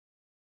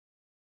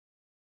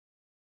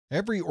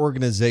Every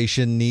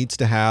organization needs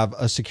to have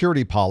a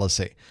security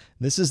policy.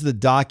 This is the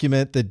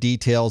document that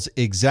details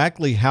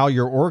exactly how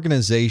your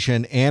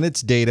organization and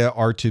its data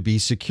are to be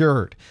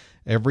secured.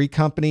 Every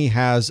company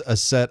has a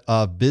set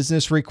of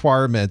business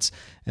requirements,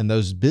 and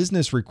those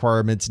business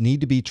requirements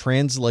need to be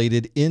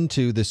translated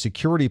into the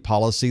security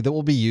policy that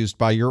will be used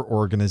by your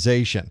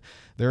organization.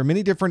 There are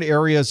many different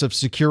areas of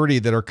security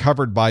that are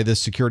covered by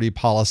this security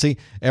policy,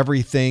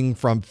 everything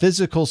from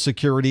physical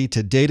security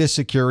to data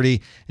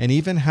security, and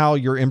even how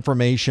your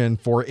information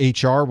for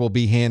HR will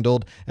be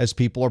handled as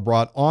people are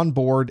brought on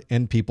board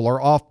and people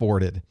are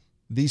off-boarded.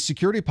 These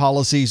security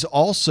policies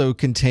also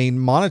contain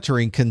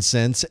monitoring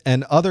consents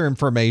and other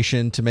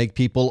information to make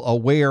people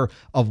aware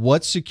of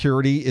what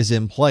security is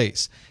in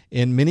place.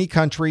 In many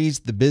countries,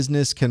 the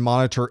business can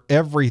monitor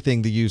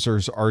everything the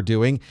users are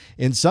doing.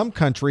 In some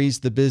countries,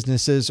 the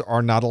businesses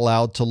are not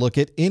allowed to look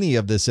at any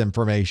of this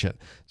information.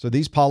 So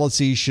these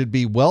policies should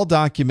be well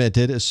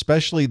documented,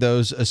 especially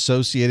those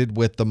associated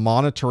with the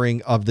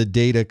monitoring of the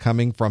data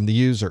coming from the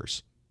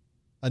users.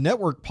 A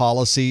network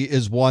policy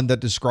is one that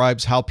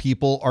describes how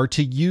people are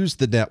to use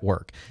the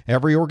network.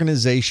 Every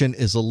organization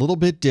is a little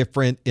bit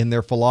different in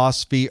their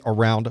philosophy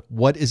around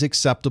what is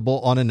acceptable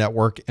on a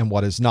network and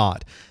what is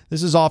not.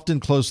 This is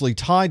often closely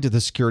tied to the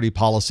security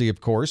policy,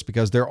 of course,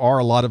 because there are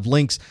a lot of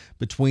links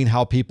between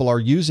how people are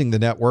using the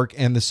network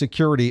and the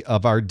security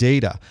of our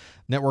data.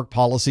 Network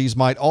policies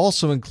might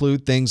also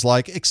include things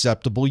like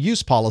acceptable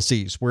use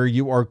policies, where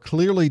you are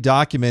clearly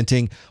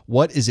documenting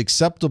what is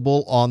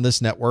acceptable on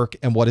this network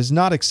and what is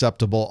not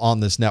acceptable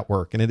on this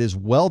network. And it is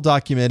well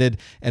documented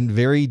and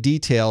very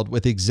detailed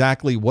with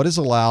exactly what is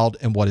allowed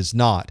and what is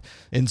not.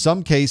 In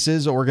some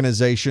cases,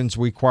 organizations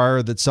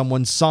require that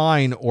someone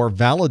sign or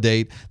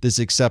validate this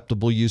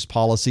acceptable use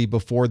policy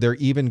before they're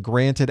even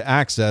granted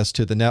access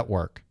to the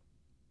network.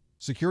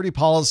 Security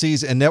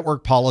policies and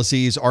network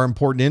policies are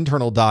important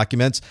internal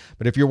documents,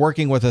 but if you're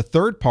working with a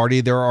third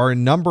party, there are a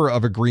number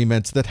of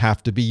agreements that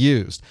have to be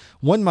used.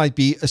 One might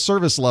be a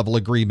service level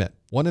agreement.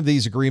 One of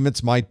these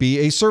agreements might be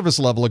a service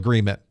level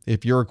agreement.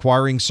 If you're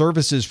acquiring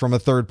services from a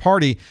third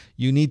party,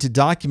 you need to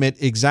document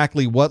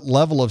exactly what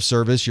level of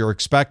service you're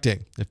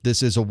expecting. If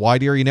this is a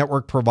wide area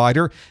network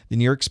provider, then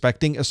you're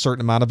expecting a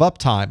certain amount of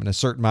uptime and a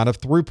certain amount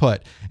of throughput.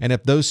 And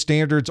if those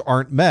standards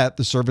aren't met,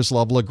 the service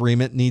level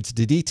agreement needs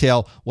to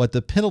detail what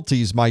the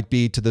penalties might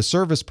be to the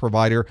service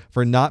provider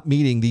for not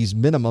meeting these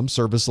minimum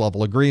service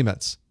level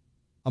agreements.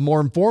 A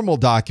more informal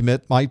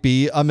document might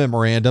be a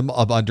Memorandum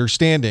of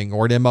Understanding,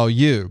 or an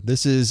MOU.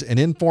 This is an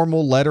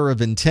informal letter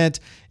of intent.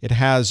 It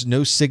has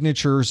no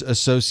signatures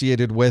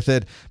associated with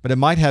it, but it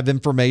might have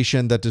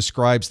information that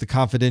describes the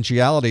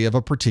confidentiality of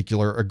a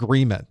particular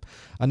agreement.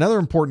 Another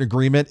important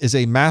agreement is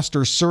a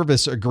Master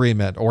Service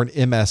Agreement, or an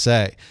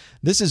MSA.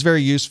 This is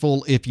very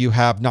useful if you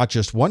have not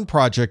just one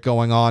project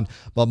going on,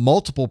 but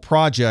multiple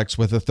projects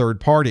with a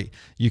third party.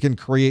 You can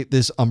create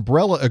this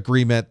umbrella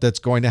agreement that's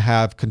going to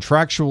have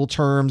contractual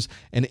terms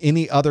and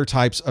any other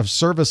types of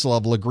service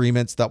level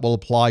agreements that will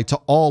apply to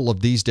all of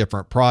these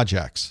different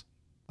projects.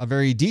 A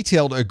very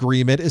detailed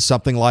agreement is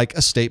something like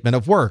a statement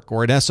of work,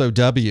 or an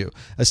SOW.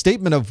 A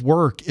statement of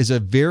work is a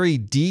very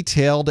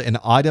detailed and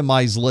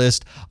itemized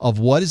list of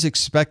what is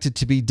expected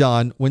to be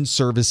done when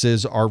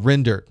services are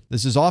rendered.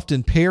 This is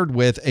often paired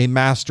with a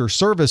master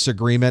service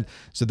agreement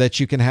so that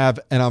you can have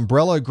an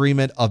umbrella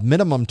agreement of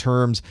minimum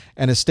terms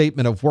and a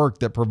statement of work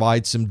that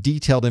provides some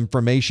detailed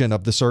information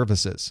of the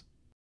services.